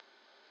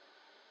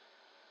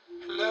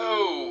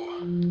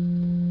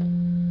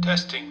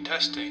Testing.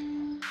 It's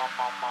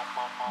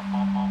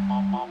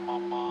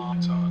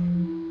on.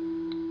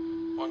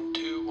 1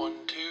 2 1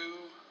 2.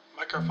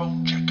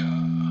 Microphone checker.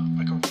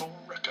 Microphone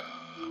wrecker.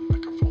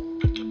 Microphone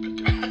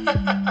blicker.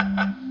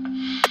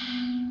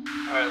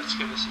 Alright, let's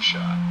give this a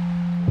shot.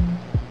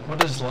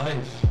 What is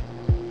life?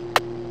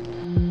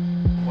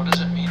 What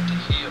does it mean to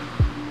heal?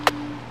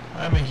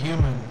 I'm a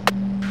human.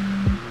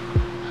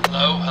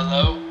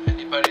 Hello?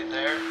 Anybody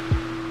there?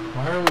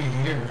 Why are we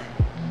here?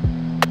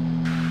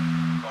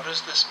 What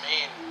does this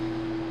mean?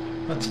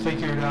 Let's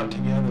figure it out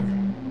together.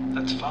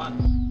 That's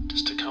fun.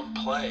 Just to come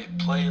play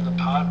in the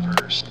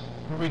podverse.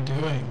 What are we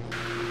doing?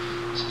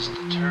 This is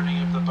the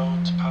Turning of the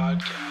Bones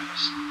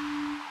podcast.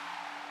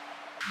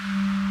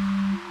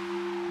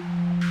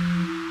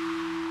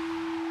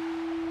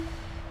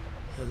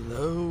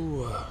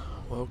 Hello.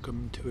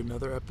 Welcome to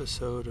another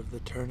episode of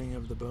the Turning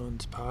of the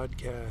Bones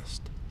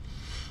podcast.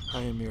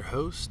 I am your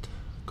host,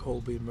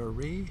 Colby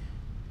Marie.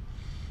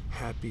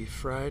 Happy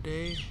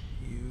Friday,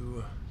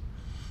 you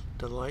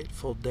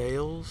delightful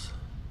Dales,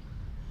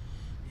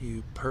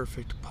 you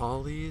perfect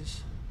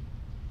Pollies,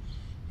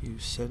 you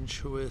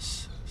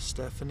sensuous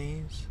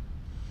Stephanies.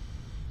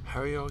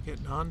 How are y'all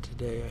getting on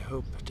today? I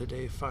hope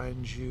today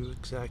finds you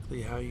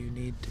exactly how you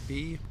need to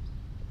be,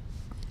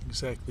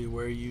 exactly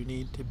where you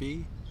need to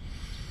be.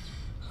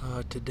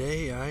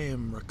 Today I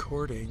am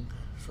recording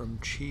from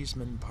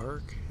Cheeseman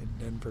Park in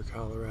Denver,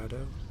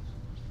 Colorado.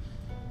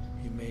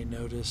 You may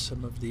notice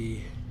some of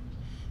the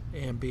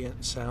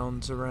ambient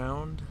sounds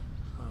around.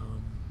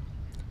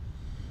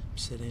 I'm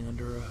sitting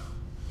under a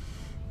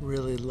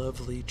really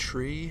lovely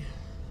tree.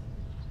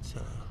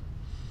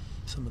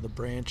 Some of the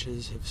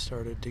branches have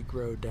started to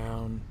grow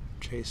down,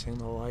 chasing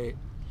the light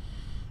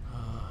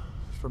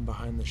from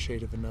behind the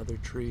shade of another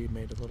tree.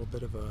 Made a little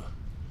bit of a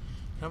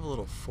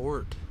little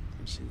fort.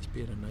 You see this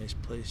being a nice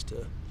place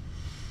to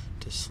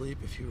sleep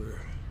if you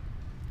were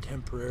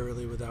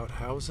temporarily without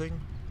housing.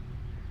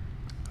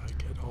 I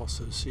could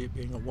also see it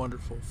being a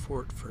wonderful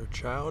fort for a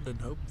child, and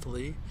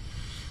hopefully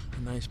a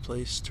nice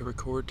place to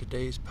record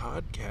today's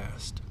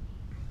podcast.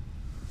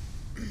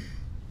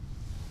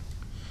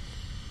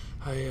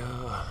 I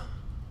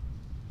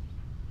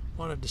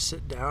wanted to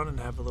sit down and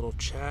have a little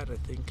chat. I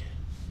think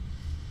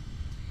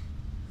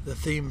the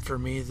theme for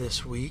me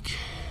this week,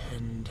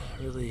 and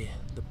really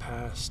the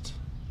past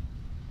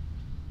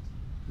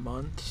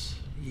months,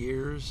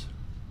 years,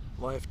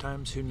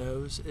 lifetimes, who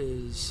knows,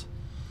 is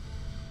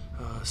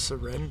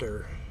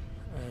surrender.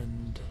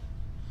 And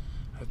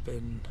I've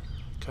been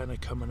kind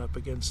of coming up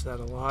against that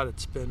a lot.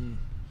 It's been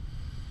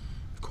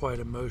a quite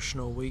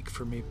emotional week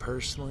for me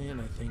personally, and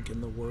I think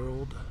in the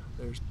world.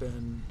 There's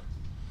been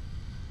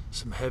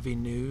some heavy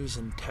news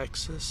in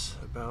Texas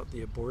about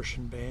the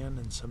abortion ban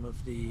and some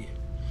of the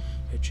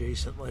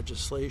adjacent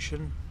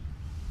legislation.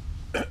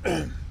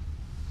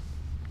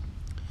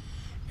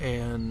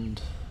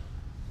 And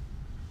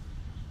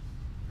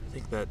I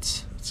think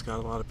it's got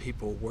a lot of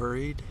people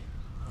worried.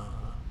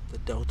 The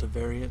Delta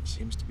variant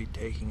seems to be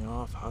taking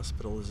off.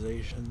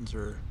 Hospitalizations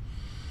are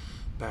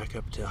back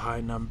up to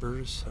high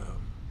numbers.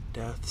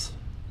 Deaths,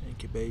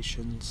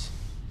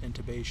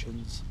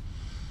 intubations.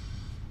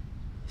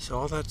 So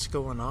all that's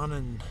going on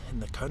in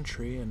the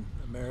country and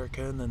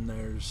America, and then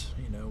there's,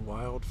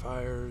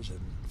 wildfires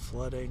and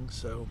flooding.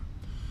 So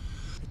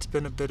it's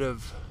been a bit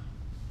of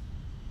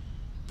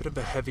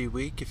a heavy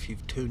week. If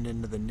you've tuned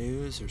into the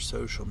news or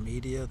social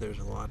media, there's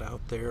a lot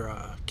out there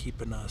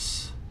keeping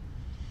us,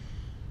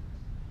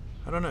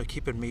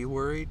 keeping me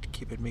worried,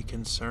 keeping me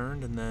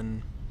concerned. And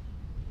then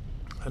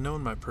I know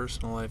in my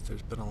personal life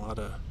there's been a lot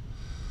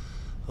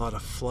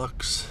of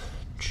flux,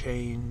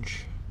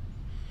 change,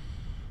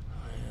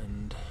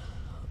 and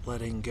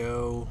letting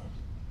go.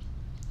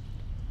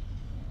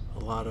 A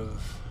lot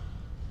of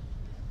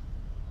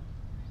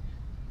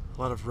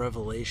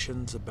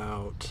revelations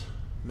about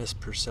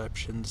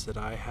misperceptions that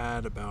I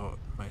had about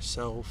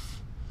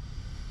myself,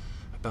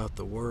 about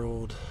the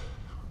world,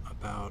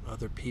 about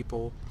other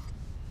people.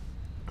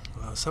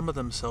 Some of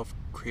them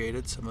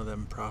self-created, some of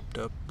them propped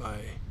up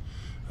by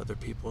other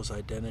people's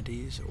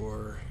identities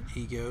or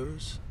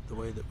egos, the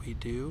way that we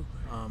do.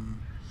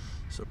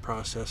 It's a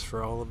process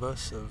for all of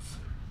us of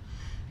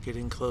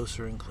getting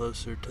closer and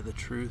closer to the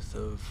truth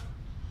of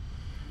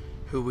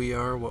who we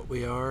are, what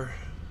we are.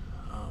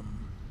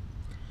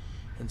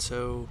 And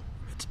so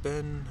it's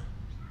been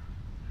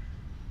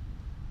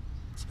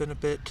a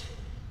bit,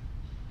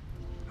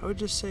 I would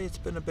just say it's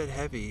been a bit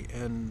heavy.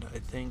 And I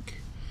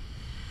think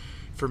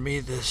for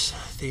me this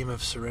theme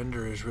of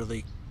surrender has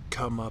really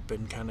come up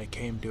and kind of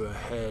came to a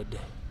head.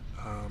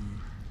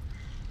 I'm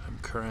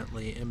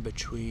currently in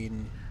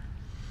between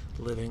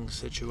living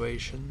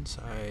situations.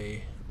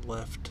 I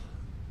left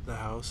the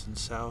house in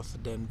South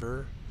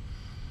Denver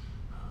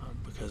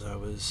because I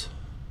was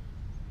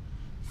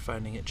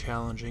finding it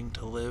challenging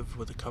to live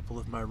with a couple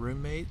of my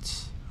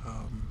roommates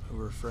who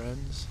were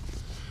friends,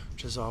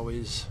 which is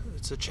always,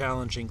 it's a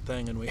challenging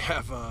thing. And we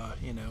have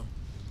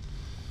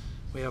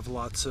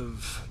lots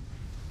of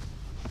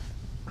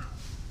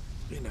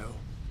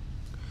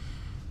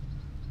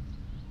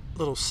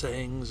little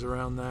sayings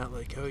around that,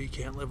 like, oh, you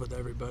can't live with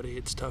everybody,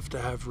 it's tough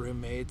to have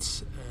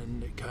roommates.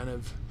 And it kind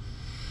of,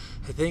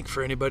 I think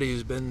for anybody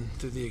who's been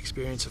through the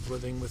experience of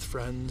living with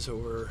friends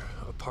or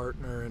a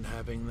partner and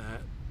having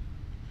that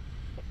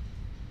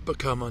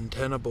become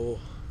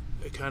untenable,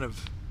 it kind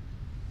of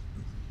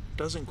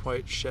doesn't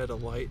quite shed a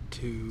light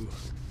to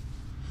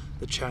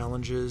the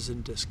challenges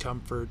and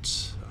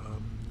discomforts,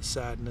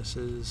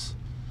 sadnesses,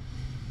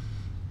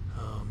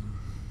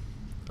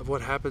 of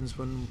what happens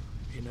when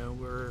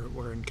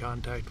we're in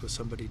contact with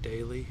somebody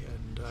daily.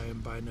 And I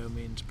am by no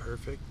means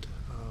perfect,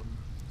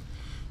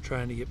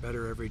 trying to get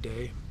better every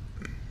day.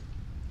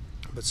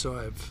 But so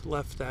I've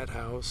left that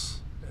house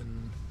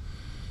and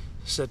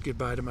said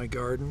goodbye to my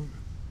garden.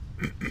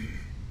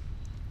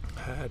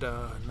 Had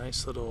a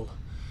nice little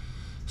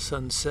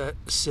sunset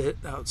sit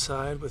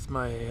outside with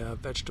my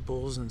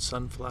vegetables and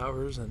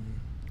sunflowers, and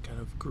kind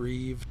of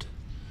grieved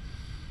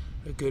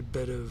a good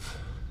bit of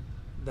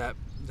that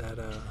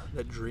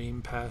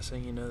dream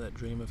passing, that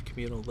dream of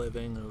communal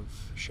living,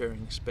 of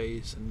sharing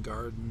space and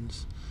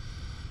gardens,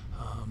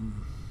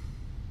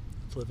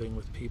 of living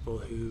with people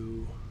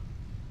who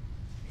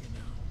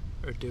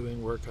are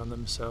doing work on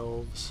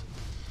themselves,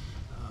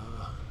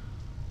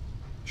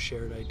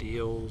 shared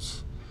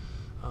ideals,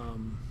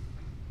 and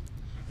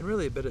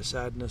really a bit of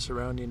sadness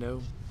around,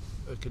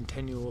 a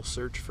continual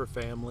search for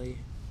family,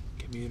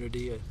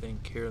 community. I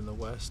think here in the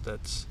West,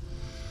 that's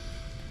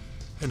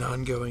an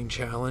ongoing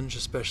challenge,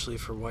 especially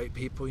for white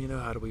people.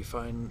 How do we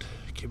find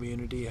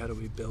community? How do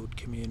we build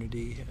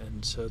community?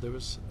 And so there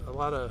was a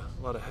lot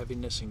of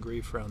heaviness and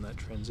grief around that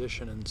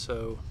transition. And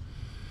so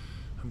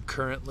I'm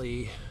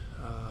currently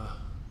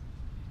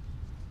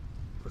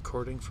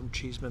recording from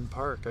Cheeseman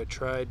Park. I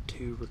tried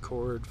to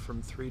record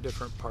from 3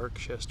 different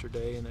parks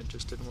yesterday, and it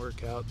just didn't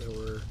work out. There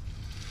were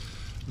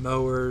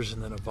mowers,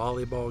 and then a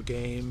volleyball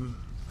game,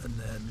 and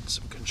then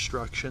some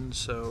construction.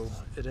 So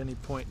at any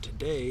point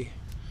today,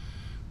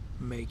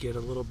 may get a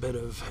little bit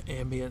of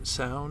ambient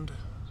sound,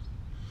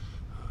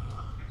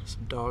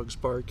 some dogs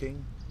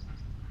barking,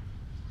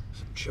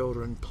 some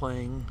children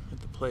playing at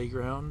the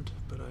playground.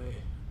 But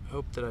I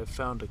hope that I've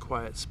found a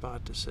quiet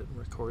spot to sit and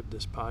record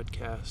this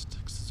podcast,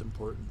 because it's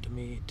important to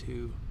me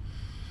to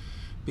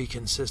be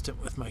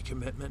consistent with my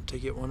commitment to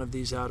get one of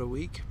these out a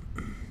week.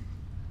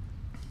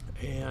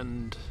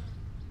 And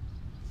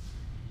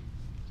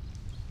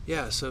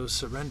so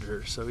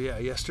surrender. So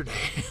yesterday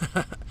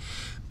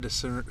to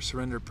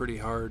surrender pretty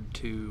hard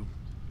to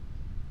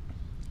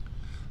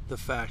the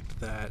fact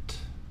that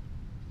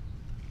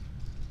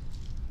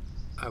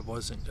I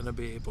wasn't going to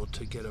be able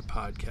to get a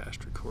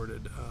podcast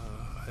recorded.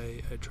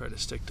 I try to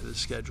stick to the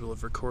schedule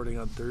of recording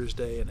on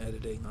Thursday and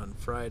editing on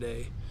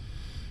Friday.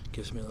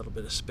 Gives me a little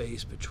bit of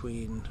space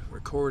between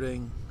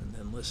recording and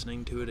then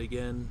listening to it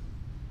again.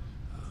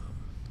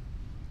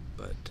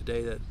 But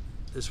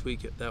this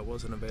week that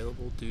wasn't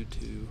available due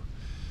to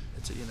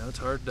it's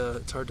hard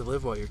to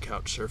live while you're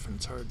couch surfing.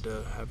 It's hard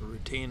to have a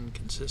routine and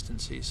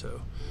consistency.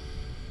 So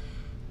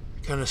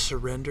kind of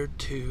surrendered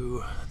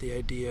to the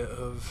idea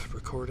of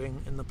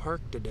recording in the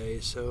park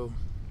today. So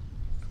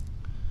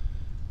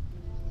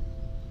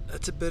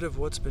that's a bit of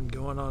what's been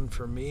going on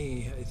for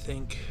me. I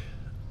think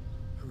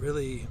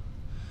really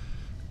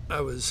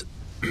I was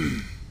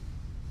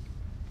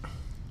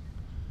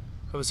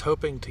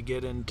hoping to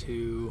get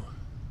into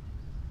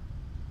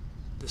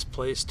this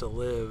place to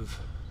live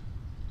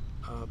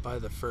by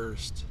the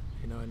 1st.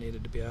 I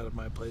needed to be out of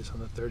my place on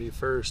the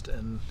 31st,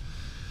 and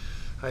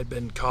I'd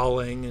been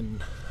calling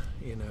and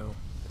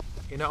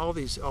all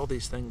these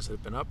things that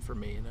have been up for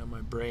me.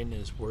 My brain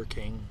is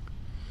working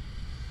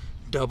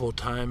double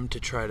time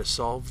to try to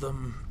solve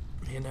them.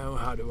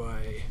 How do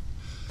I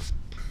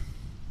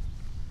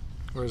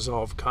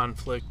resolve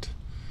conflict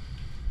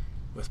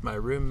with my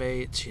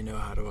roommates?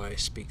 How do I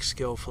speak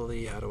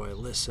skillfully? How do I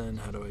listen?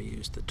 How do I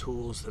use the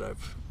tools that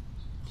I've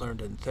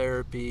learned in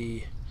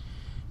therapy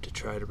to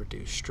try to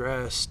reduce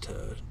stress,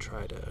 to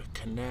try to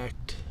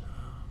connect,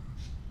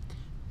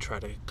 try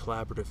to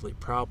collaboratively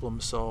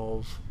problem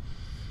solve?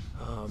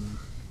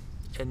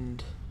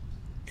 And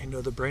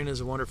the brain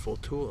is a wonderful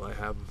tool. I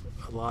have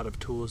a lot of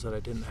tools that I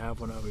didn't have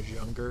when I was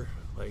younger,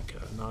 like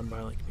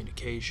nonviolent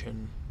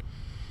communication,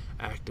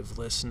 active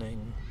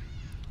listening.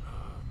 I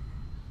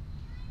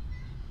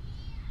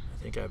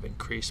think I've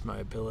increased my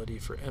ability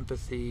for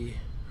empathy,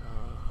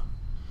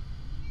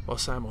 while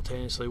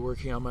simultaneously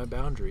working on my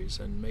boundaries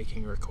and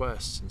making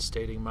requests and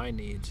stating my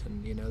needs.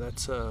 And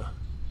that's a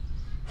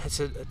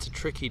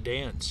tricky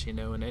dance,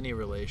 in any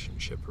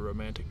relationship, a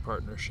romantic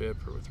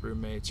partnership, or with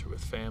roommates or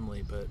with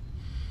family. But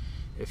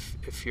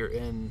if you're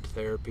in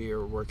therapy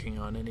or working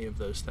on any of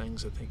those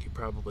things, I think you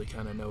probably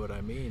kind of know what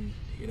I mean.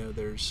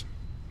 There's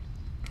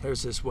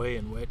this way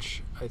in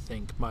which I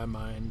think my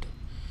mind,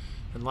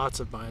 and lots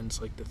of minds,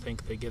 like to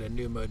think they get a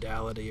new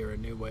modality or a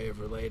new way of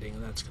relating,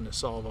 and that's going to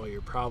solve all your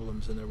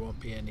problems, and there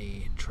won't be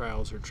any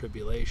trials or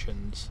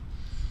tribulations.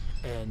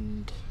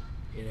 And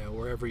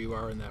wherever you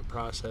are in that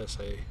process,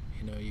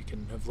 you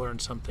can have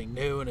learned something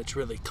new and it's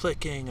really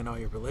clicking and all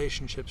your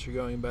relationships are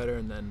going better,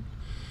 and then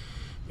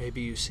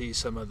maybe you see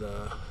some of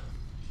the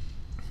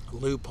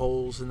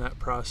loopholes in that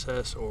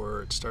process,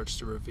 or it starts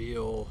to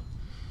reveal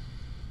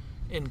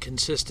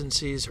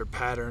inconsistencies or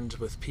patterns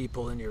with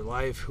people in your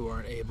life who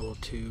aren't able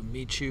to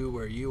meet you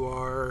where you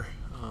are.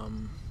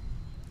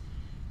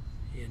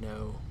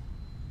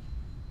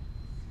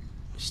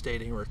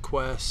 Stating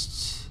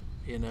requests,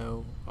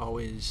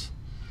 always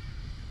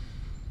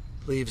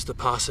leaves the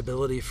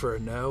possibility for a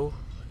no,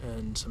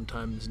 and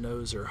sometimes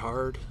no's are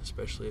hard,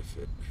 especially if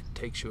it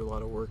takes you a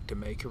lot of work to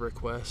make a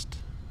request.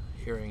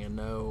 Hearing a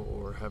no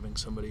or having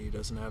somebody who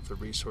doesn't have the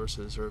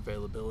resources or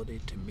availability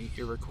to meet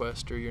your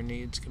request or your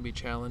needs can be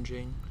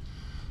challenging.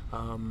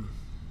 And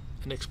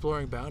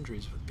exploring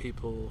boundaries with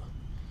people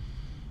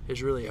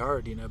is really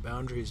hard.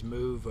 Boundaries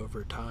move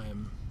over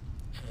time,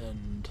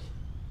 and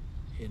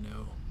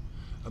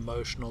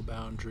emotional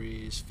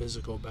boundaries,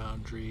 physical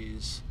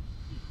boundaries.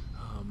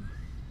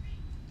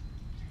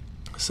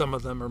 Some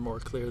of them are more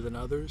clear than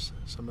others.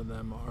 Some of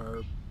them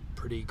are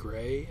pretty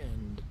gray,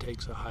 and it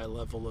takes a high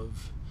level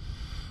of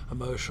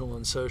emotional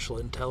and social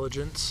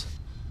intelligence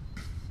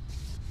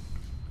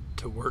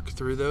to work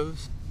through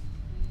those.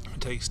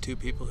 It takes two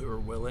people who are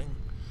willing.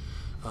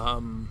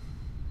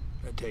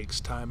 It takes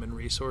time and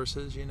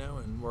resources,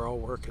 and we're all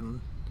working.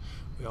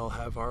 We all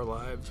have our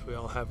lives, we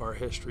all have our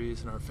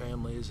histories and our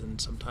families, and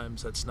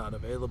sometimes that's not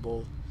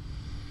available.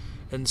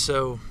 And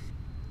so,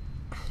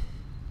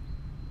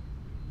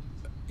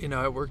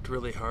 I worked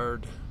really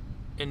hard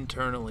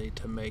internally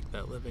to make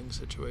that living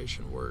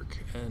situation work,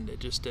 and it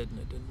just didn't.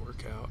 It didn't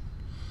work out.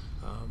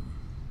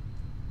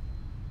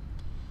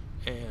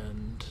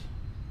 And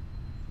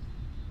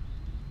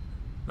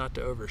not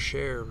to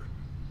overshare,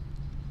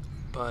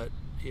 but,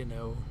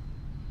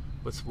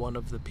 with one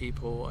of the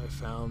people, I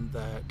found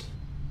that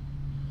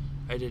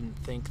I didn't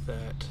think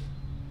that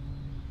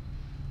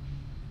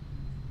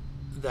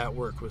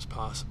work was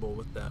possible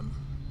with them.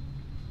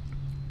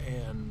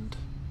 And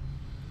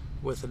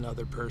with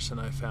another person,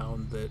 I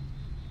found that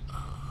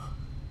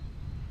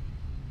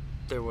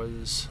there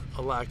was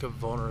a lack of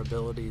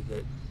vulnerability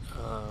that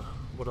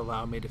would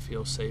allow me to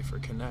feel safe or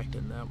connect,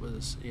 and that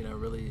was,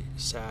 really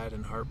sad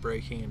and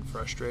heartbreaking and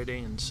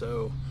frustrating. And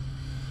so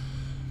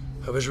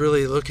I was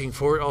really looking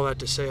forward, all that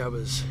to say, it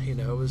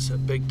was a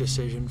big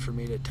decision for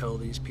me to tell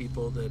these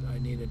people that I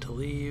needed to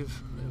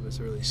leave. It was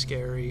really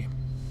scary.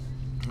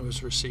 It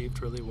was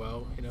received really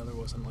well. There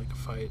wasn't like a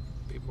fight.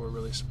 People were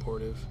really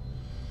supportive.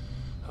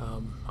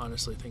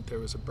 Honestly, think there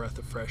was a breath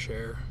of fresh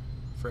air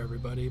for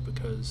everybody,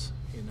 because,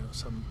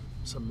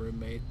 some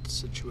roommate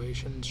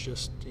situations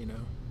just,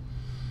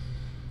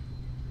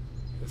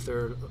 if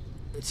they're,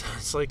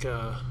 it's like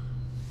a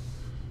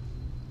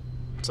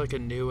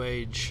new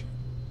age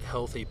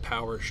healthy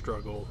power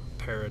struggle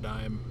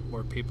paradigm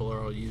where people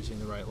are all using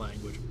the right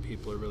language, but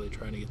people are really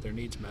trying to get their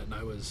needs met. And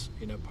I was,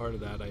 part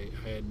of that. I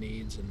had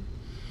needs, and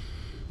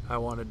I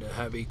wanted to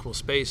have equal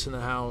space in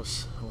the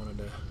house. I wanted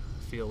to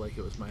feel like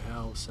it was my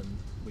house, and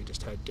we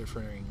just had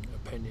differing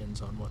opinions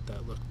on what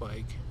that looked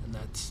like, and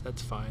that's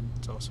fine.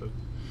 It's also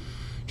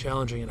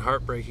challenging and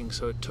heartbreaking,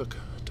 so it took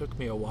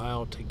me a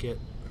while to get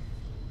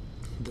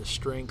the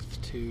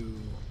strength to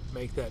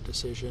make that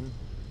decision.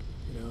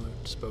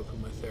 I spoke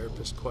with my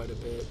therapist quite a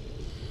bit,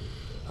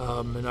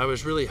 and I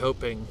was really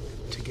hoping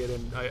to get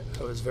in.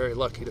 I was very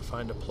lucky to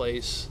find a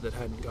place that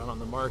hadn't gone on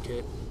the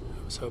market.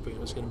 I was hoping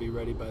it was going to be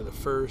ready by the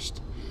 1st.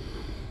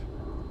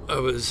 I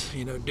was,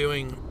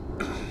 doing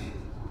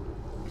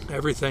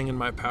everything in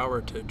my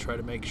power to try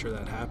to make sure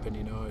that happened.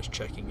 I was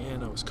checking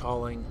in, I was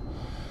calling,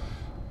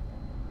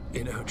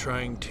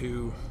 trying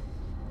to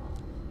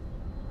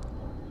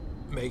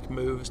make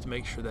moves to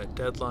make sure that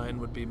deadline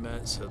would be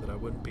met so that I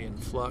wouldn't be in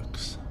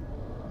flux.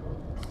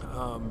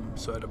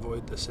 So I'd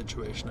avoid the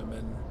situation I'm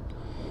in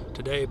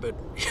today, but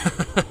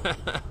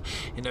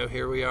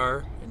here we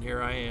are, and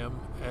here I am,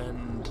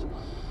 and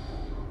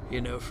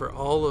for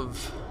all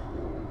of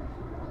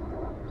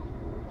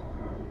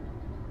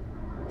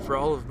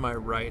my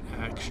right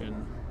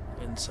action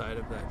inside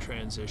of that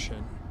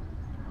transition,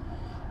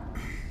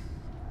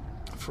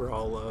 for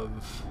all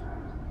of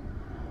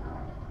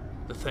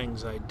the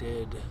things I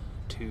did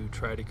to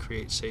try to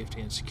create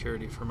safety and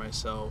security for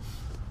myself,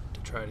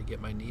 to try to get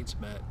my needs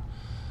met,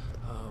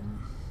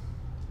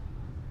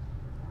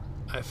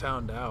 I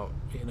found out,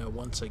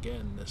 once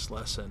again, this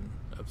lesson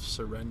of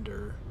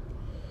surrender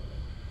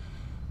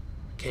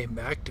came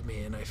back to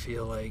me, and I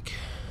feel like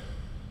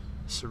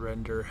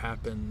surrender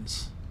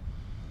happens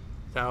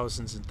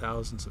thousands and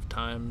thousands of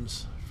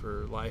times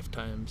for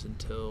lifetimes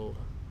until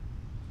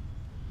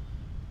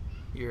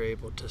you're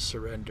able to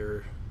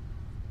surrender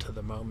to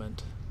the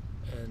moment.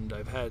 And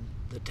I've had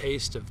the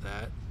taste of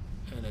that,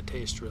 and it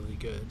tastes really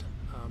good.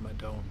 I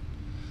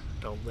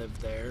don't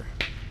live there.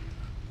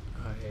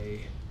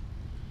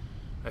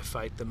 I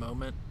fight the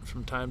moment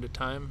from time to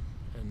time,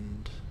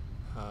 and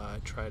I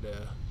try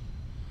to,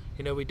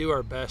 we do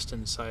our best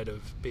inside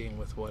of being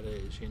with what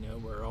is.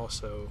 We're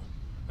also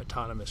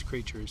autonomous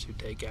creatures who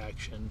take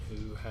action,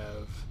 who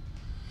have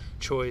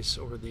choice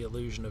or the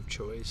illusion of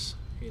choice.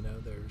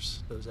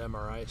 There's those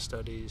MRI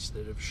studies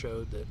that have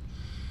showed that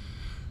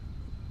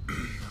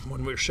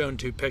when we're shown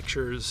two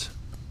pictures,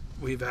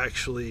 we've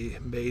actually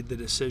made the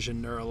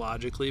decision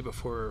neurologically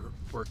before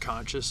we're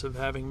conscious of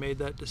having made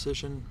that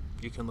decision.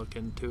 You can look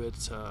into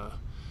its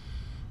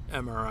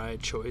MRI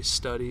choice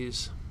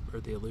studies, or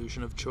the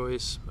illusion of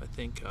choice. I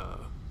think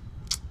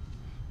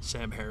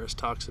Sam Harris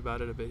talks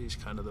about it a bit. He's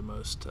kind of the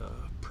most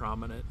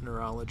prominent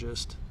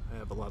neurologist. I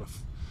have a lot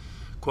of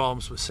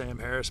qualms with Sam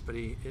Harris, but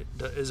he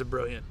is a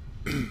brilliant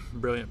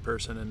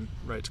person and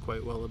writes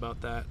quite well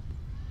about that.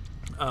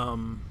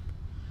 And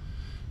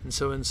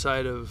so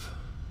inside of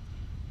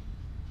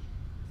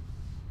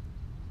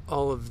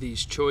all of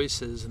these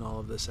choices and all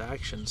of this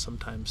action,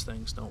 sometimes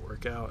things don't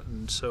work out.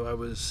 And so I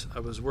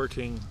was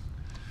working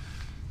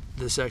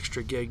this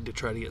extra gig to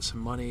try to get some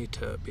money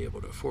to be able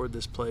to afford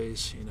this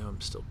place. You know,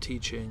 I'm still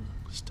teaching,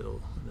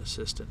 still an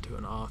assistant to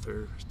an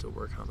author, still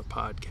working on the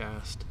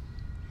podcast.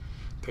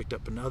 Picked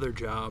up another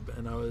job,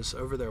 and I was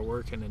over there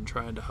working and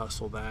trying to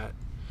hustle that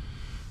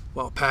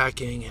while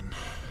packing and,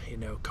 you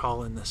know,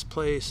 calling this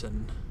place,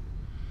 and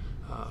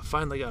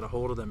finally got a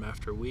hold of them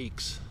after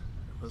weeks.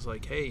 I was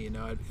like, hey, you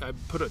know, I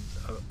put a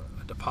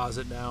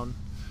deposit down,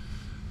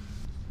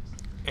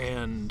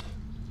 and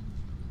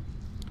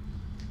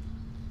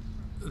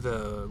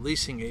the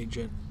leasing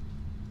agent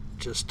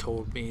just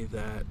told me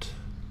that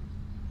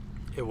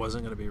it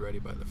wasn't going to be ready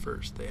by the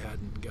 1st. They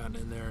hadn't gotten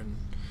in there, and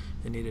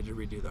they needed to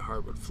redo the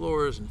hardwood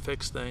floors and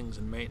fix things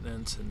and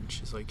maintenance. And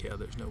she's like, yeah,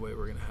 there's no way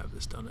we're going to have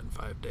this done in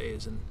 5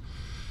 days. And,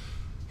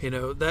 you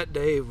know, that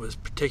day was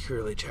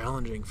particularly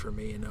challenging for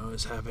me. You know, I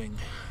was having...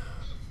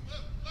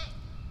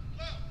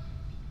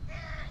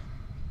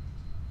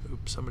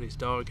 Oops, somebody's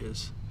dog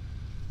has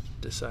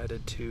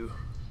decided to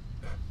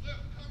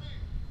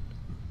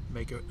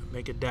make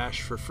a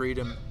dash for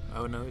freedom.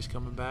 Oh no, he's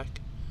coming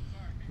back.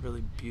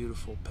 Really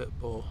beautiful pit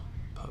bull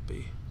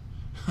puppy.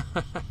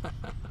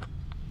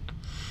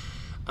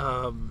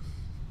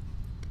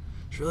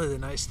 It's really the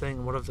nice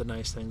thing. One of the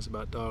nice things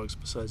about dogs,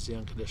 besides the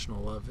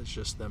unconditional love, is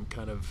just them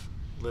kind of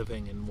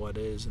living in what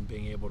is and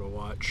being able to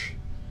watch,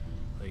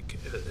 like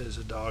as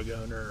a dog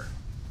owner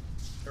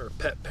or a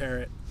pet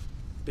parent,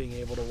 being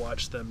able to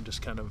watch them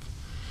just kind of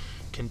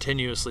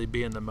continuously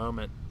be in the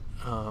moment.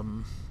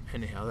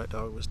 Anyhow, that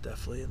dog was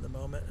definitely in the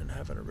moment and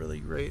having a really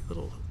great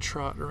little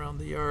trot around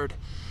the yard.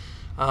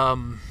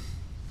 So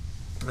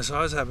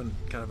I was having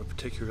kind of a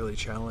particularly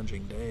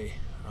challenging day.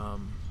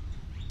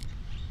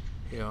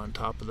 You know, on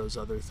top of those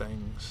other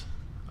things,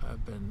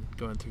 I've been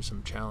going through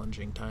some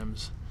challenging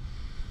times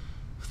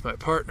with my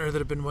partner that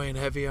have been weighing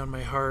heavy on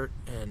my heart,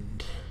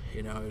 and,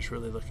 you know, I was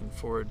really looking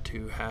forward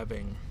to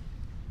having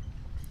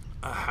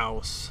a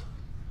house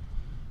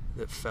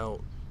that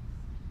felt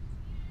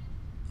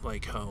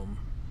like home,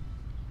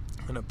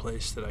 and a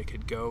place that I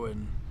could go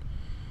and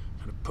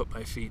kind of put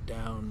my feet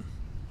down,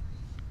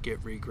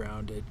 get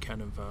regrounded,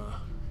 kind of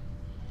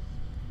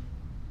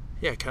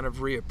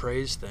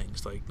reappraise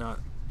things. Like, not,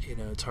 you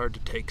know, it's hard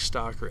to take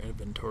stock or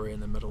inventory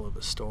in the middle of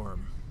a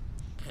storm,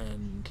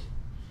 and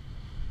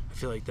I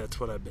feel like that's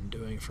what I've been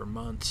doing for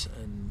months.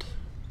 And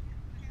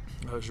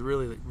I was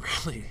really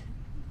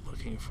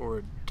looking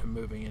forward to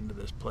moving into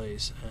this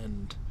place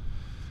and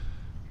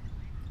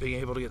being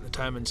able to get the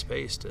time and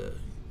space to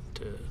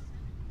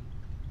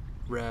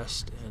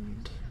rest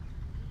and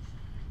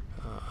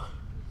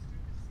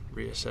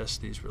reassess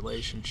these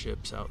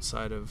relationships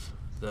outside of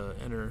the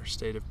inner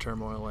state of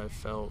turmoil I've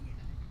felt,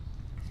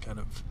 kind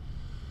of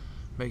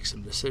make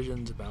some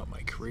decisions about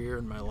my career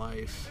and my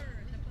life.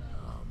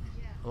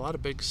 A lot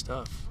of big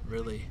stuff,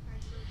 really.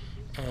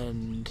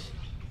 And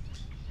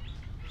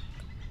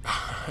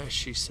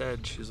she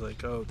said, she's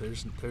like, oh,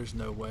 there's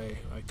no way.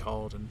 I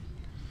called and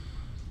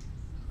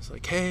I was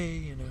like, hey,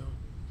 you know,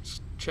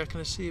 just checking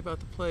to see about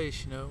the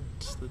place, you know,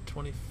 it's the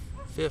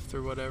 25th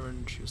or whatever.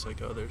 And she was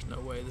like, oh, there's no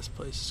way this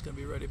place is going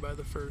to be ready by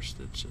the 1st.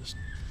 It's just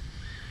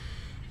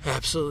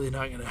absolutely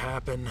not going to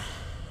happen.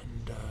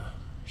 And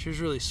she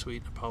was really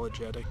sweet and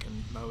apologetic,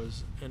 and I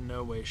was in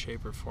no way,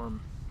 shape, or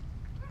form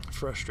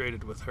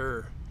frustrated with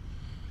her.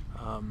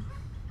 You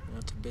know,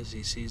 it's a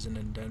busy season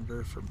in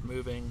Denver for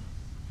moving,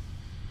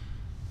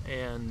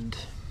 and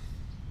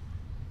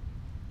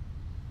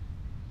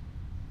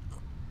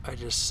I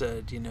just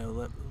said, you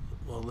know,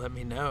 let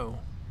me know.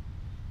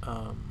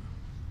 And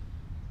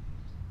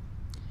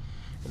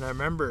I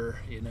remember,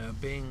 you know,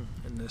 being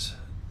in this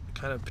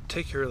kind of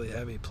particularly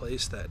heavy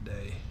place that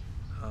day,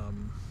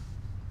 and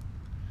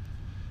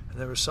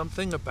there was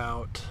something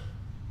about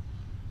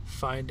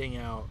finding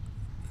out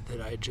that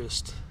it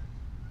just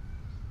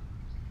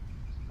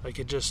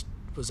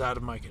was out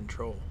of my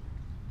control.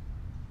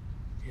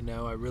 You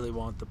know, I really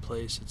want the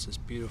place. It's this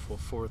beautiful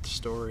 4th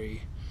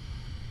story,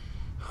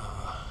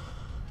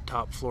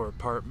 top floor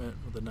apartment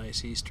with a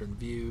nice eastern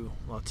view,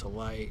 lots of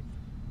light.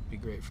 Be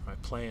great for my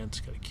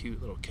plants. Got a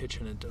cute little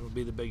kitchen. It'll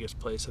be the biggest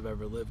place I've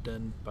ever lived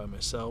in by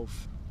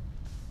myself.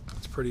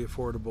 It's pretty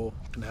affordable.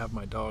 Can have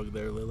my dog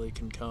there. Lily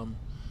can come.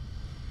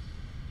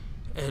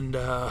 And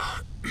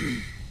I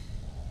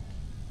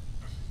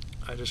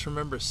just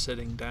remember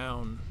sitting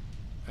down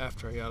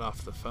after I got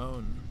off the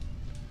phone,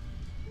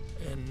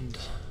 and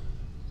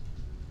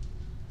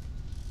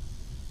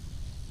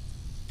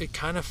it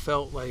kind of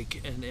felt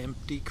like an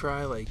empty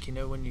cry. Like, you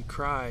know, when you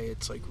cry,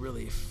 it's like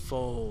really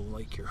full,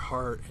 like your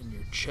heart and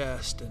your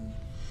chest and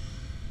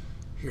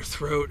your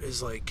throat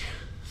is like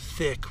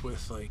thick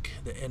with like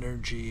the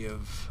energy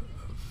of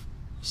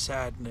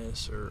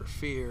sadness or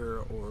fear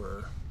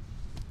or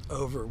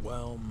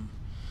overwhelm.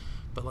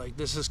 But like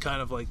this is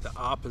kind of like the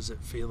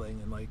opposite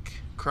feeling, and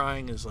like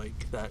crying is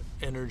like that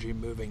energy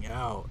moving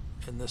out,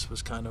 and this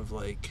was kind of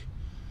like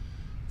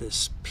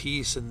this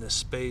peace and this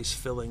space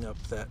filling up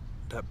that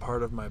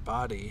part of my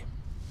body.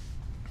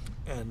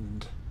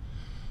 And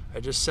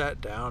I just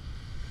sat down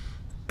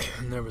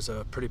and there was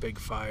a pretty big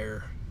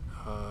fire.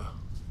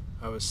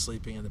 I was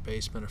sleeping in the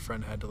basement. A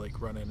friend had to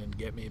like run in and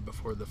get me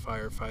before the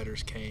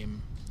firefighters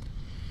came.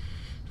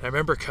 I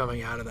remember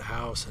coming out of the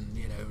house and,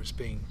 you know, just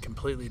being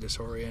completely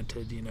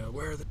disoriented. You know,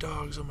 where are the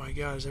dogs? Oh my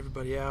God, is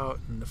everybody out?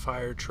 And the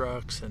fire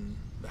trucks, and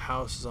the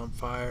house is on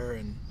fire.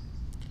 And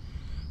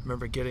I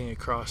remember getting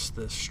across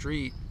the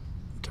street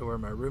to where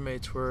my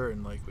roommates were,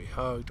 and like we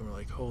hugged and we're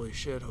like, holy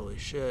shit.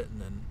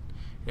 And then,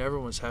 you know,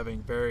 everyone was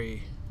having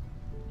very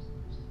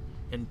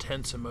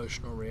intense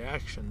emotional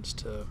reactions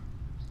to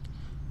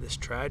this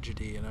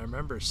tragedy. And I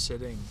remember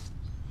sitting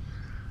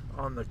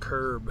on the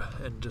curb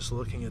and just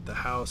looking at the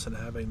house and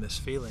having this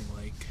feeling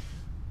like,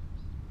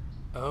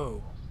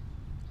 oh,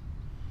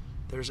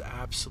 there's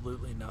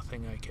absolutely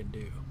nothing I can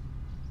do.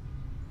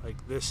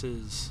 Like, this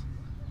is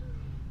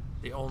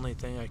the only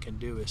thing I can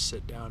do is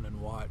sit down and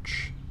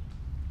watch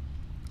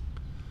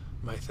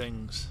my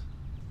things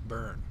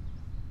burn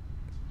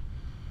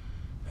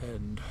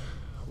and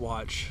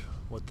watch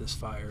what this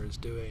fire is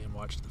doing and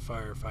watch the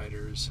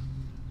firefighters.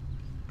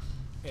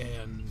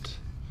 And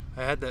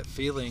I had that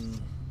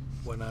feeling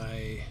when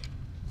I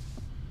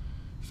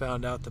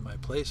found out that my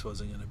place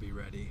wasn't going to be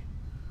ready.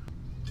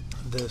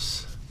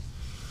 This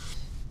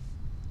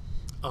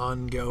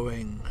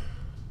ongoing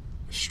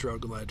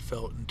struggle I'd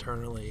felt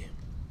internally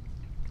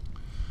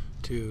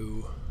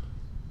to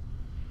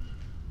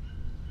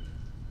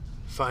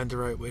find the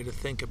right way to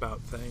think about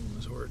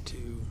things, or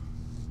to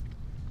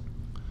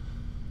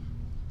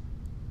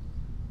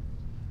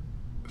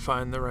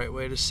find the right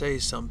way to say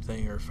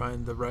something, or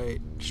find the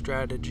right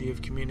strategy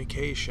of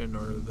communication,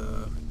 or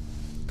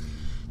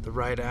the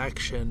right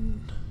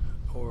action,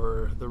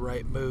 or the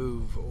right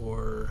move,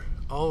 or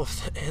all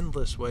of the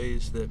endless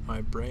ways that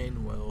my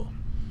brain will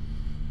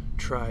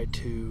try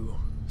to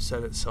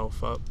set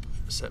itself up,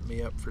 set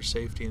me up for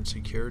safety and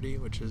security,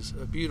 which is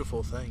a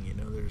beautiful thing. You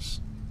know,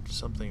 there's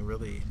something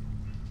really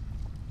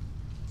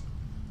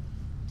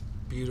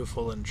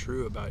beautiful and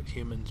true about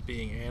humans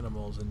being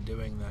animals and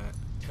doing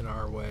that in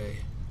our way.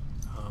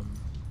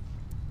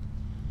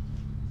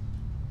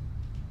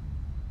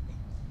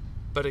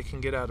 But it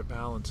can get out of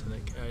balance, and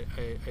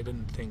I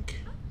didn't think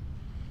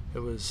it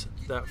was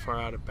that far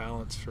out of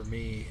balance for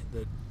me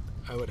that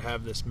I would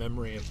have this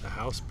memory of the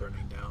house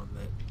burning down,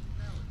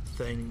 that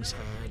things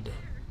had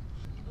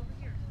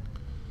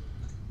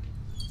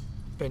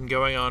been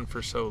going on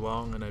for so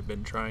long, and I'd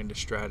been trying to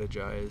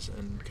strategize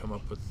and come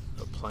up with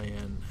a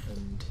plan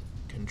and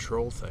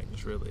control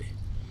things, really,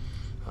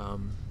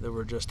 that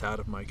were just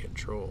out of my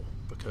control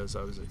because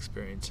I was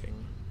experiencing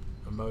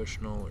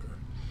emotional or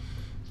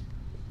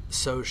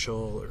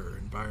social or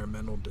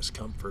environmental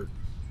discomfort.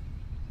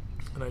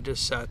 And I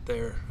just sat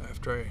there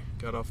after I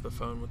got off the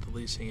phone with the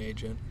leasing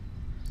agent,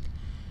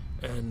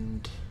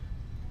 and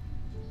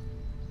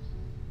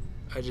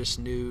I just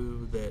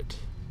knew that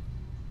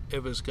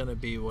it was going to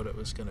be what it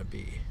was going to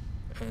be.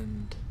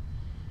 And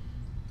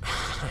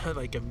I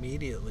like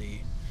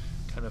immediately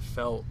kind of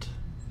felt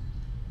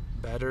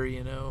better,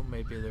 you know.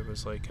 Maybe there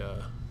was like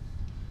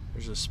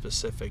there's a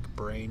specific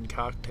brain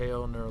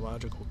cocktail,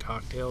 neurological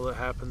cocktail that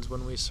happens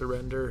when we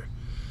surrender.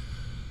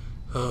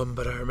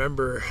 But I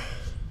remember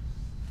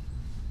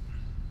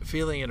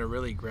feeling in a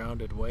really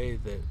grounded way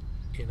that,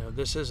 you know,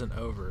 this isn't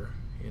over.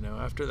 You know,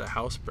 after the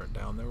house burned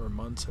down, there were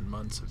months and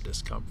months of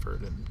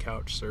discomfort and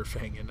couch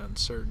surfing and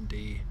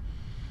uncertainty.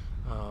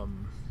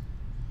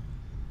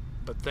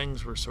 But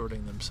things were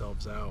sorting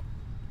themselves out.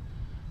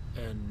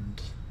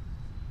 And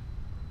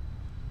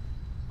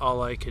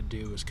all I could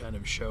do was kind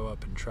of show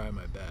up and try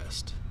my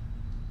best.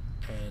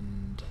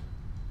 And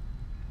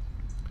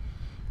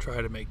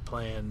try to make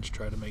plans,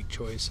 try to make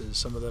choices.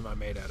 Some of them I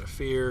made out of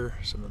fear.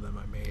 Some of them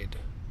I made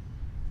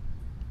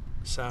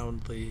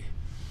soundly.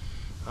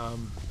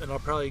 And I'll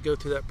probably go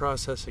through that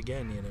process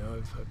again. You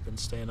know, I've been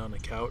staying on the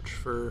couch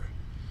for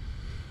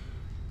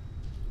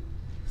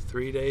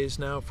 3 days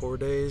now, 4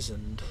 days,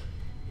 and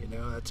you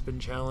know, that's been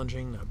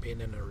challenging, not being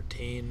in a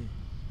routine.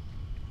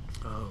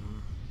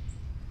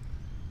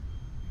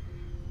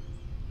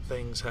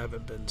 Things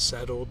haven't been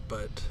settled,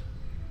 but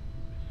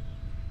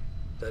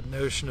that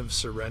notion of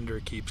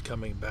surrender keeps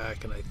coming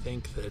back. And I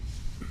think that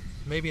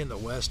maybe in the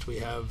West we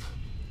have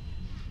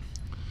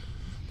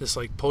this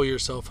like pull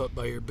yourself up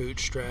by your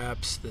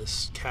bootstraps,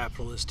 this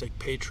capitalistic,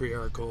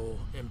 patriarchal,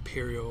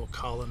 imperial,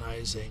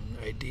 colonizing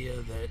idea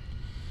that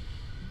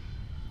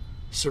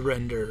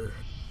surrender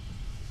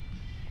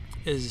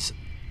is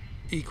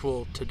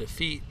equal to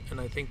defeat. And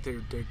I think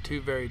they're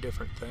two very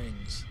different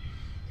things.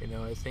 You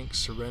know, I think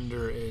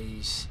surrender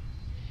is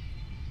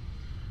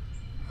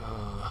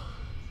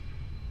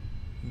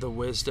the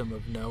wisdom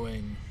of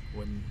knowing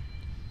when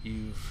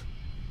you've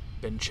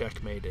been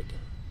checkmated.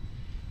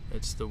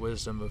 It's the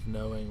wisdom of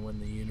knowing when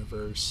the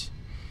universe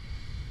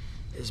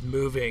is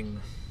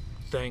moving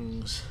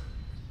things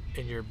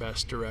in your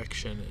best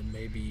direction, and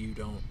maybe you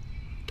don't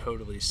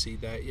totally see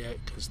that yet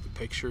because the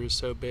picture is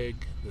so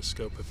big, the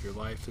scope of your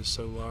life is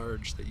so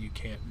large that you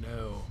can't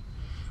know.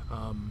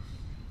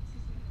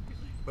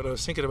 But I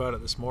was thinking about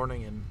it this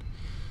morning, and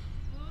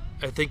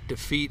I think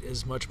defeat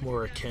is much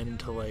more akin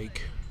to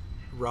like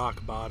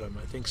rock bottom.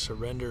 I think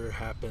surrender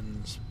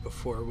happens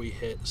before we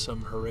hit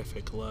some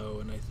horrific low,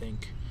 and I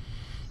think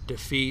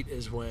defeat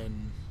is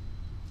when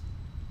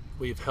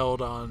we've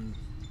held on,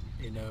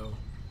 you know,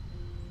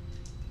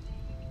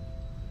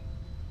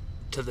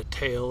 to the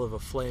tail of a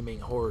flaming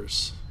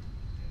horse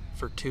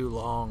for too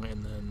long,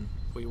 and then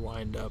we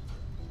wind up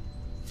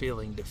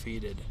feeling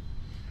defeated.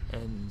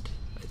 And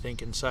I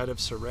think inside of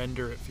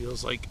surrender, it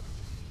feels like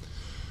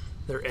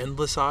there are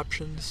endless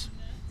options.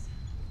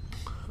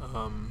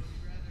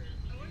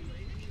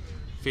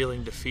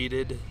 Feeling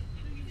defeated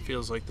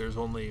feels like there's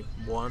only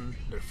one,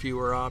 there are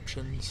fewer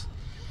options.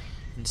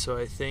 And so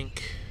I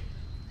think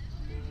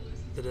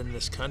that in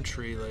this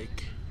country,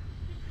 like,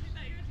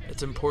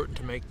 it's important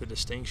to make the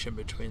distinction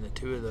between the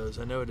two of those.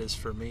 I know it is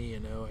for me, you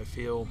know. I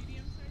feel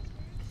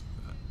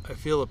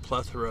a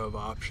plethora of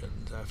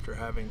options after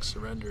having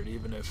surrendered,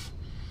 even if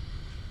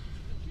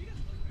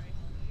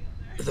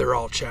they're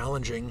all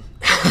challenging.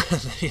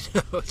 You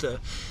know,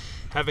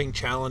 having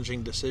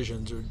challenging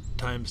decisions or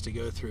times to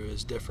go through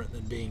is different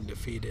than being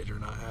defeated or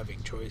not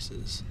having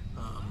choices.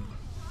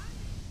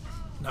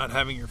 Not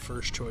having your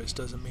first choice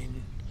doesn't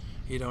mean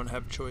you don't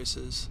have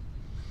choices.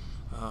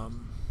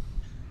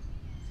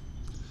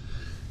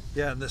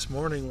 Yeah, and this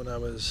morning when I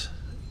was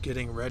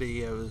getting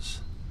ready, I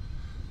was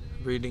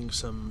reading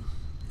some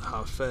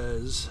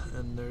Hafez,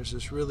 and there's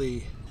this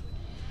really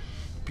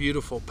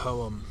beautiful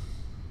poem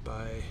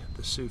by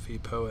the Sufi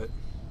poet.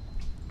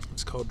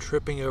 It's called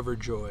Tripping Over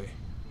Joy.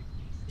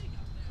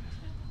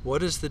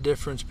 What is the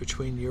difference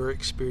between your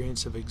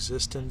experience of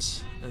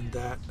existence and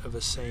that of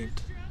a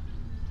saint?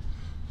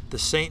 The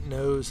saint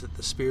knows that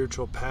the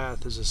spiritual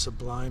path is a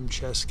sublime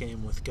chess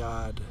game with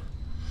God,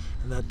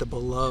 and that the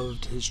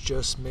beloved has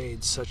just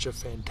made such a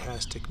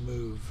fantastic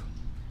move.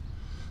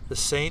 The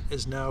saint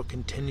is now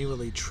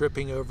continually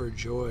tripping over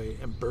joy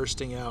and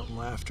bursting out in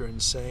laughter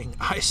and saying,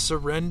 "I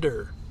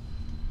surrender!"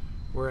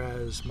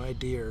 Whereas, my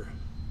dear,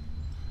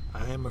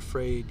 I am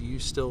afraid you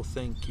still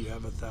think you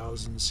have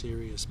 1,000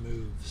 serious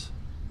moves.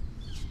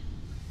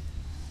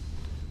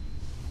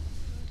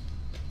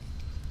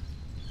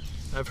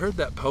 I've heard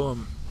that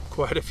poem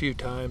quite a few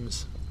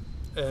times,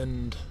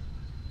 and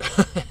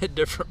at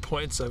different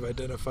points I've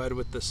identified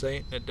with the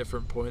saint, at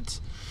different points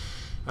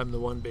I'm the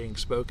one being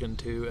spoken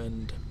to,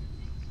 and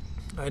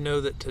I know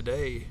that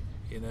today,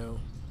 you know,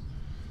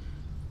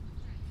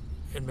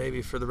 and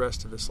maybe for the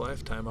rest of this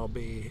lifetime, I'll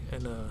be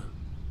in a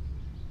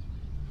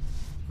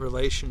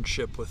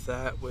relationship with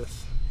that,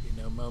 with, you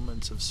know,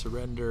 moments of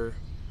surrender,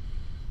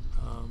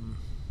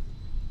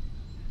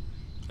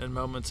 and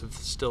moments of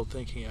still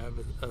thinking I have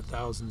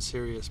 1,000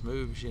 serious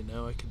moves. You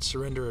know, I could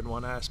surrender in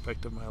one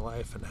aspect of my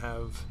life and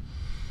have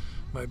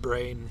my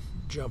brain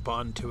jump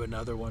onto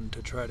another one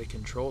to try to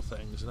control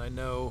things, and I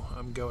know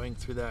I'm going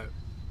through that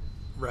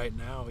right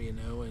now, you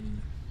know,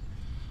 in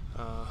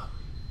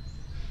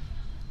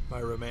my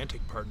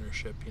romantic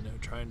partnership, you know,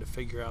 trying to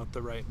figure out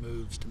the right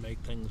moves to make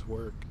things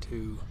work,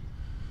 to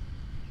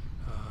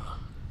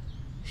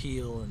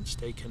heal and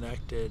stay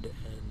connected.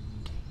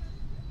 And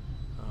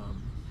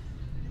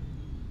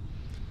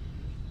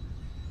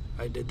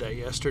I did that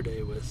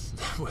yesterday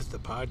with the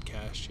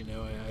podcast. You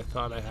know, I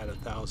thought I had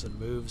 1,000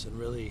 moves, and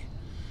really,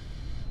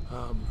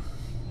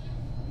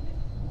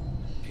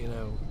 you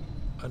know,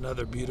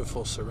 another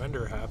beautiful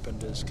surrender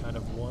happened is kind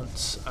of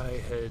once I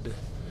had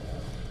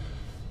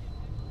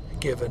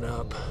given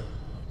up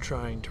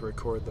trying to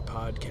record the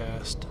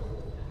podcast,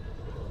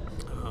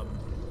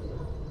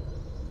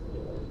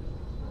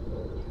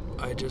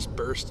 I just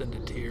burst into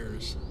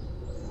tears,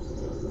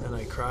 and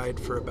I cried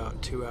for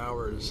about 2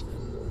 hours,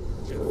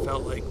 and it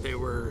felt like they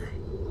were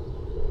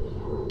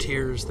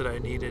tears that I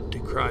needed to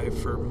cry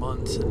for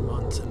months and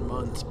months and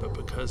months, but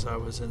because I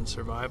was in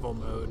survival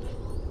mode,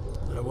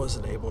 I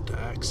wasn't able to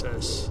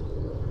access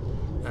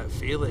that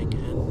feeling.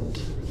 And,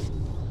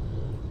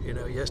 you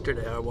know,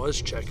 yesterday I was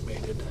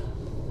checkmated.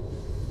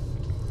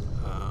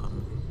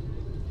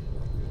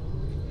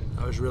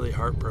 I was really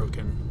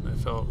heartbroken. I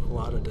felt a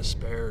lot of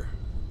despair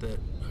that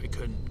I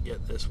couldn't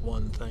get this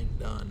one thing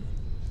done.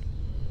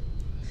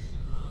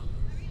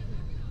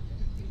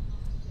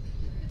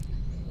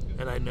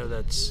 And I know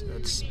that's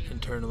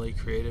internally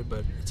created,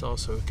 but it's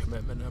also a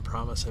commitment, a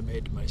promise I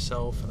made to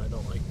myself, and I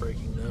don't like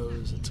breaking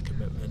those. It's a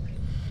commitment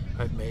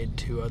I've made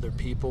to other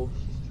people.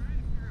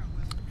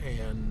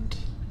 And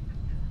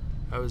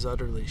I was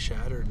utterly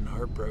shattered and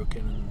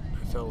heartbroken, and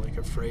I felt like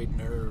a frayed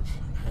nerve.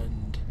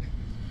 And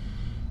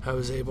I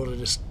was able to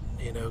just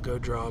go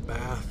draw a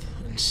bath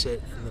and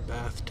sit in the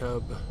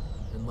bathtub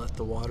and let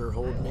the water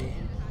hold me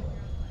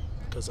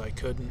because I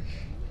couldn't.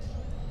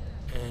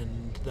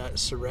 And that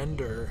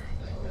surrender,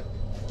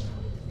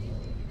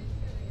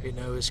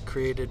 has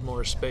created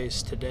more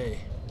space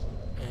today.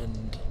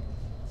 And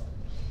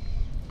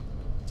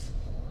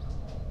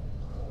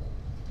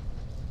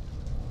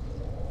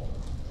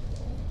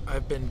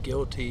I've been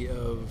guilty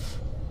of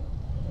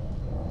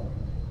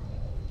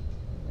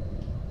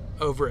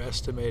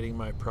overestimating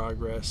my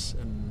progress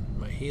and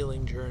my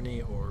healing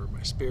journey or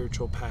my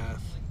spiritual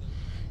path.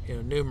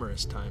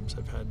 Numerous times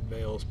I've had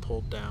veils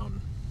pulled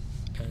down,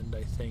 and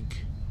I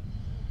think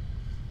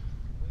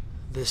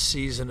this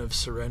season of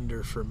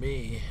surrender for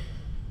me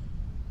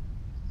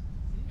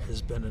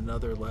has been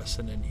another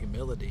lesson in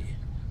humility.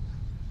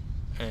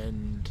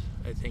 And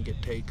I think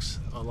it takes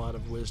a lot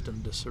of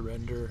wisdom to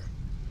surrender,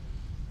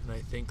 and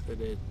I think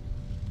that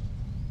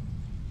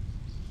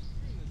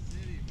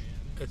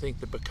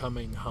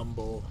becoming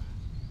humble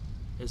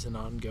is an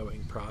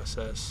ongoing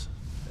process.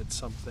 It's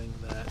something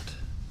that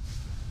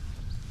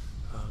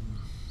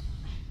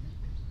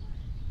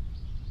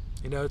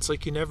it's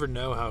like you never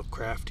know how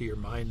crafty your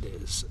mind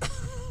is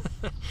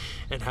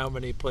and how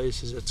many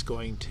places it's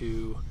going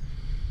to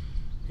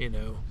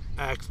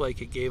act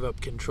like it gave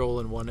up control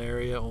in one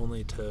area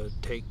only to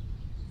take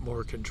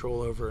more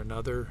control over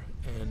another.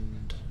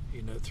 And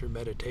through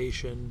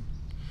meditation,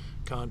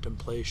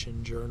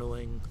 contemplation,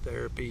 journaling,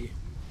 therapy,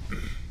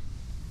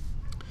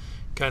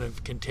 kind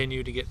of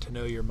continue to get to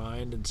know your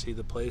mind and see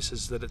the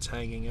places that it's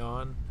hanging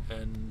on,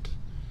 and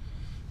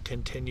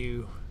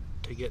continue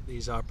to get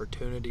these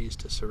opportunities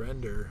to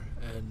surrender.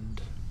 And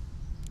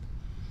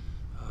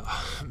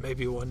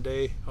maybe one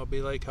day I'll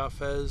be like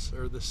Hafez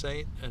or the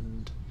saint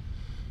and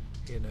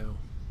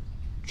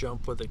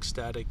jump with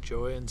ecstatic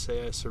joy and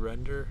say I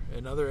surrender.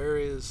 In other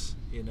areas,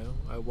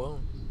 I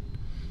won't.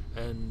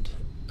 And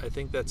I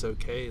think that's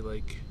okay.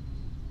 Like,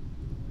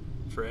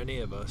 for any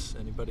of us,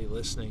 anybody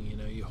listening,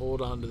 you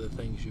hold on to the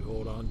things you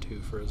hold on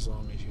to for as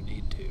long as you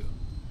need to.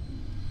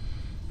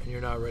 And you're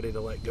not ready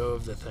to let go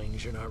of the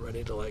things you're not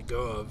ready to let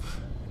go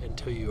of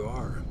until you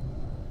are.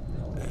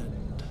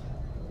 And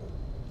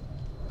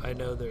I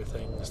know there are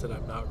things that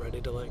I'm not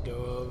ready to let go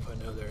of. I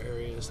know there are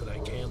areas that I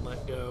can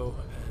let go.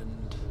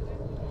 And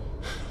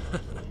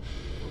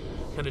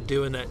kind of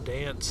doing that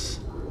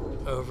dance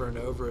over and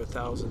over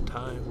 1,000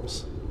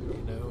 times,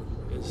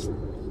 is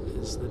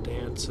the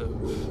dance of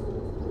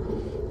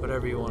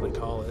whatever you want to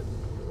call it,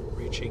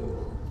 reaching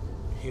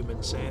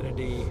human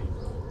sanity,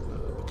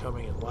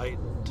 becoming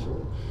enlightened,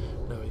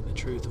 knowing the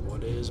truth of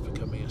what is,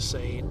 becoming a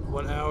saint,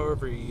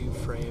 however you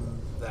frame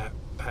that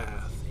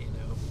path,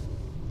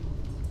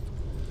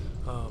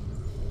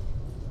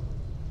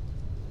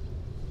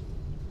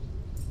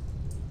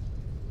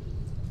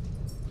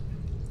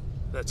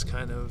 that's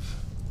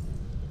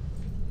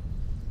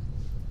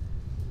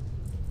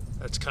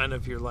kind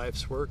of your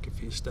life's work.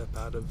 If you step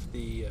out of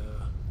the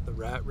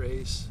rat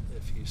race,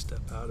 if you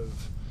step out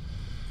of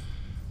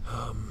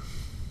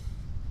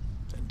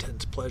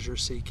intense pleasure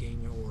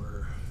seeking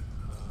or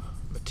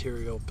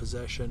material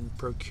possession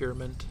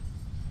procurement,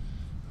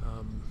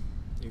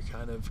 you're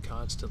kind of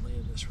constantly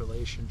in this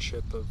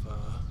relationship of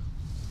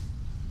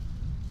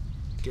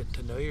getting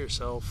to know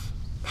yourself.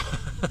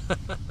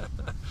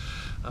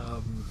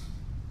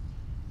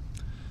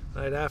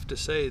 I'd have to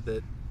say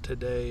that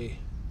today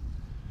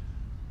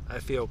I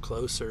feel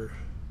closer.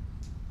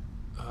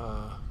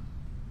 I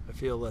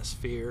feel less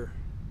fear.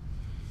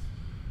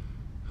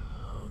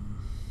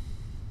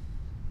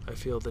 I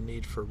feel the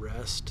need for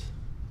rest.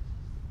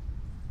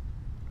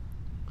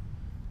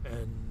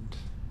 And,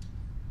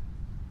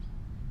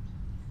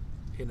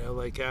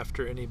 like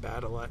after any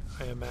battle, I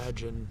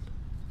imagine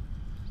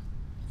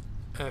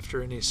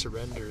after any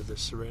surrender, the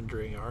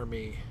surrendering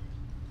army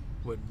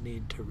would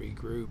need to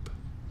regroup.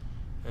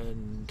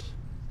 And,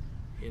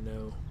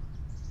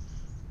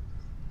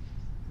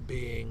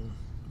 being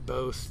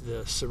both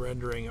the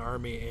surrendering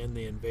army and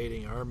the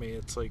invading army,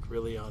 it's like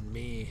really on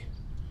me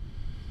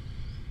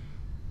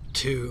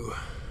to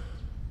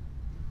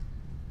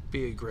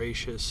be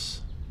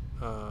gracious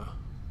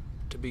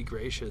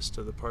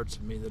to the parts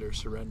of me that are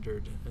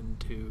surrendered, and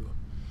to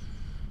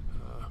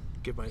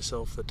give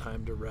myself the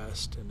time to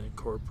rest and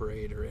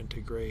incorporate or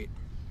integrate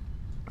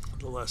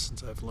the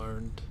lessons I've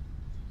learned,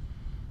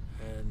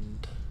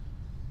 and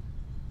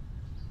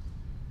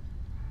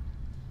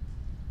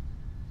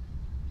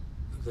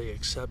the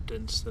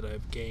acceptance that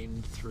I've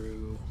gained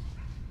through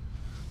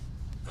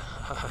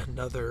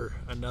another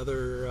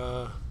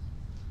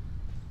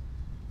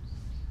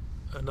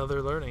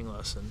learning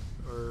lesson,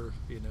 or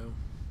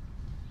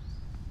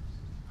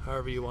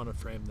however you want to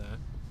frame that.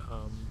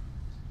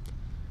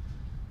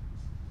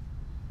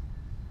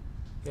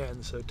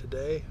 And so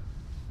today,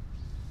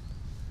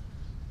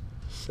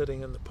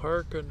 sitting in the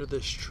park under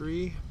this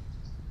tree,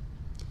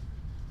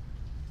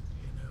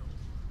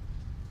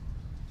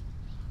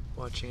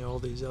 watching all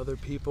these other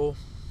people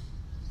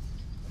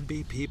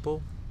be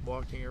people,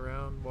 walking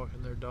around,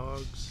 walking their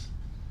dogs,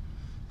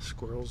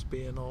 squirrels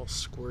being all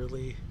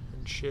squirrely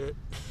and shit.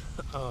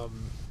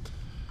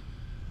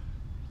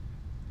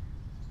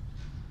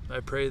 I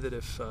pray that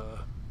if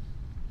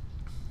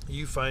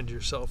you find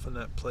yourself in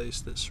that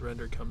place, that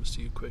surrender comes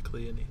to you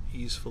quickly and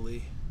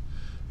easily,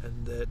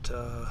 and that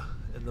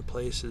in the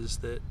places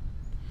that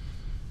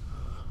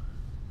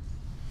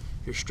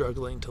you're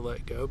struggling to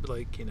let go,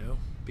 but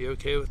be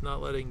okay with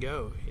not letting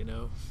go.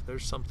 If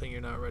there's something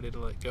you're not ready to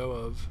let go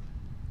of,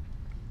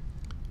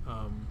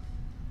 an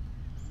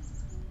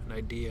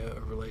idea,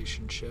 a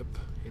relationship,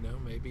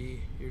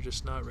 maybe you're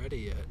just not ready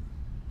yet,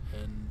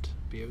 and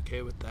be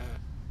okay with that.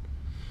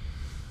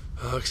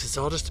 'Cause it's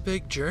all just a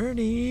big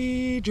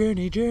journey,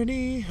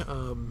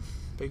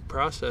 big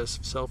process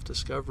of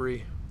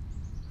self-discovery.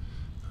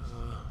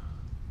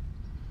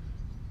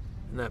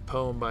 In that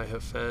poem by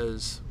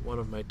Hafez, one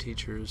of my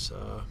teachers,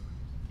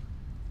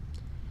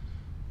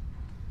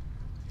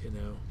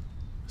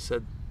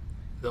 said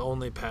the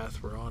only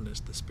path we're on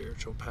is the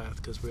spiritual path,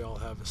 because we all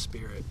have a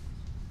spirit,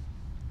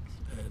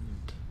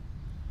 and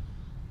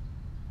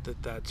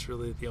that's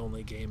really the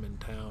only game in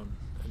town.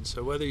 And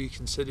so whether you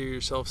consider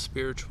yourself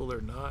spiritual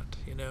or not,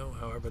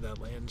 however that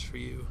lands for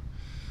you,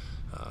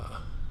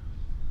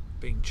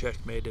 being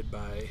checkmated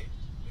by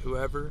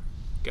whoever,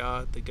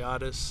 God, the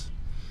goddess,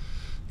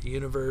 the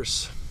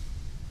universe,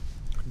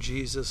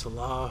 Jesus,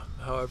 Allah,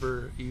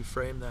 however you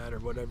frame that, or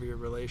whatever your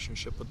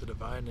relationship with the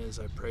divine is,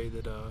 I pray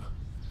that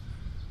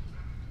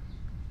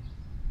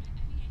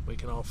we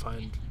can all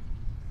find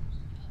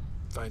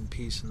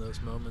peace in those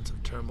moments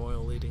of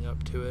turmoil leading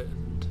up to it,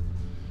 and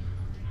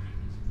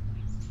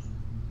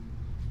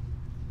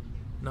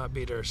not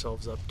beat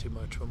ourselves up too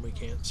much when we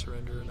can't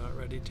surrender or not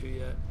ready to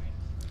yet.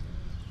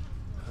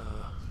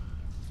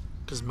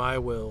 Because my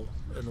will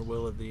and the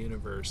will of the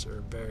universe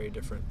are very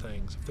different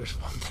things. If there's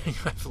one thing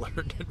I've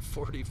learned in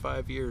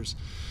 45 years,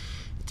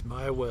 it's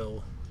my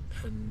will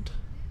and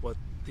what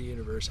the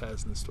universe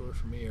has in store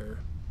for me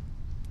are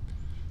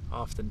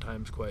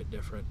oftentimes quite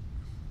different.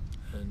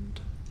 And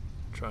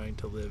trying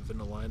to live in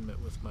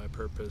alignment with my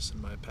purpose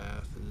and my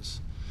path is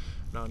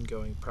an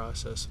ongoing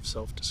process of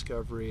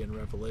self-discovery and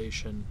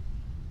revelation,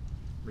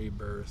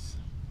 rebirth,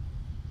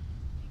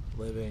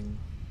 living,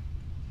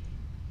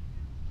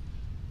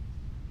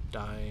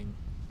 dying,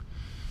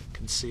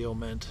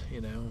 concealment,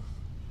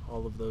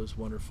 all of those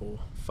wonderful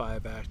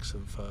 5 acts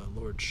of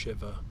Lord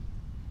Shiva.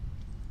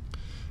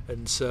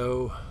 And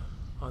so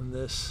on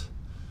this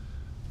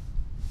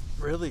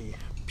really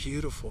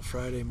beautiful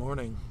Friday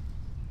morning,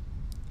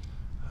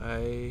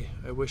 I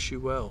wish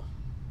you well.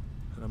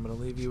 And I'm going to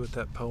leave you with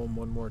that poem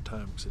one more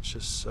time, because it's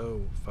just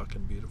so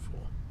fucking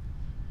beautiful.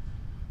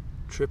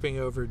 Tripping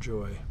over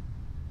joy.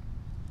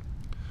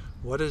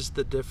 What is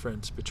the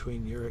difference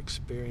between your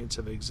experience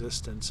of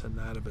existence and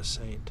that of a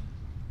saint?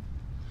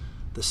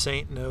 The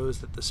saint knows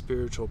that the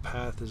spiritual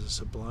path is a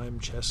sublime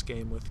chess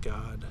game with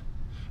God,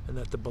 and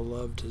that the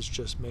beloved has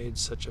just made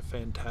such a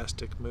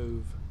fantastic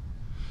move.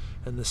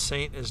 And the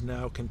saint is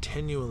now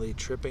continually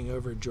tripping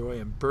over joy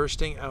and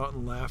bursting out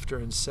in laughter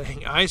and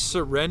saying, "I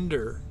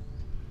surrender."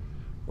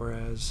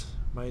 Whereas,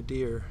 my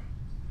dear,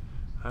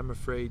 I'm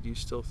afraid you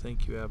still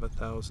think you have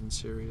 1,000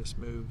 serious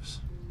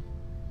moves.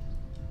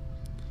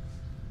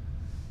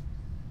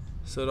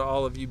 So to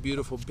all of you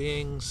beautiful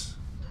beings,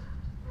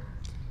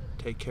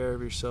 take care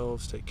of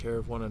yourselves, take care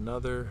of one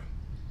another.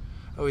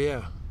 Oh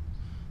yeah,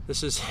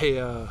 this is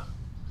a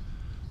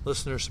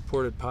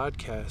listener-supported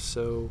podcast,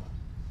 so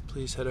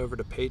please head over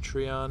to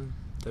Patreon,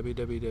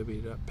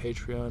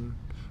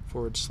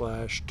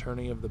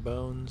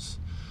 www.patreon.com/turningofthebones.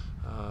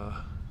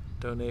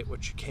 Donate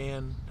what you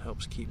can,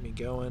 helps keep me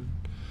going,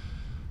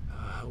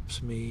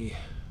 helps me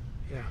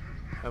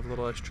have a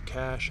little extra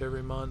cash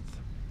every month.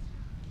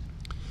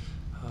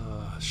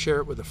 Share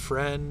it with a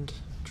friend.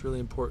 It's really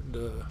important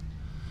to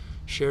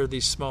share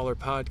these smaller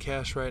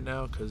podcasts right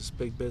now, because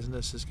big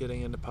business is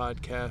getting into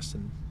podcasts,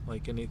 and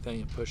like anything,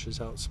 it pushes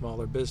out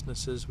smaller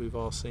businesses. We've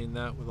all seen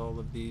that with all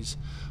of these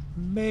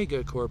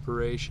mega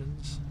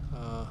corporations,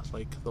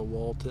 like the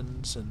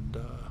Waltons and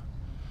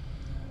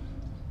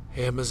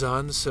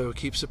Amazon. So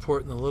keep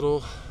supporting the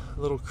little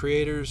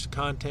creators,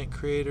 content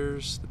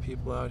creators, the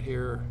people out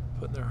here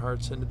putting their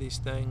hearts into these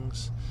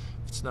things.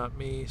 If it's not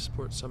me,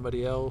 support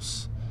somebody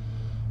else.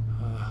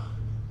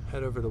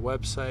 Head over to the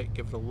website,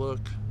 give it a look,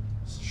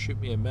 shoot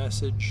me a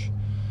message,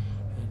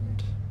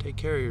 and take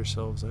care of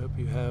yourselves. I hope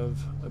you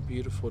have a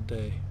beautiful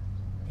day.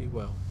 Be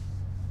well.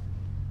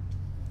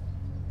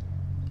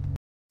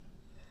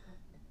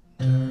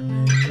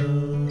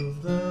 Turning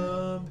of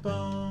the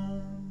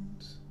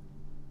bones.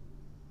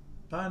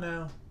 Bye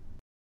now.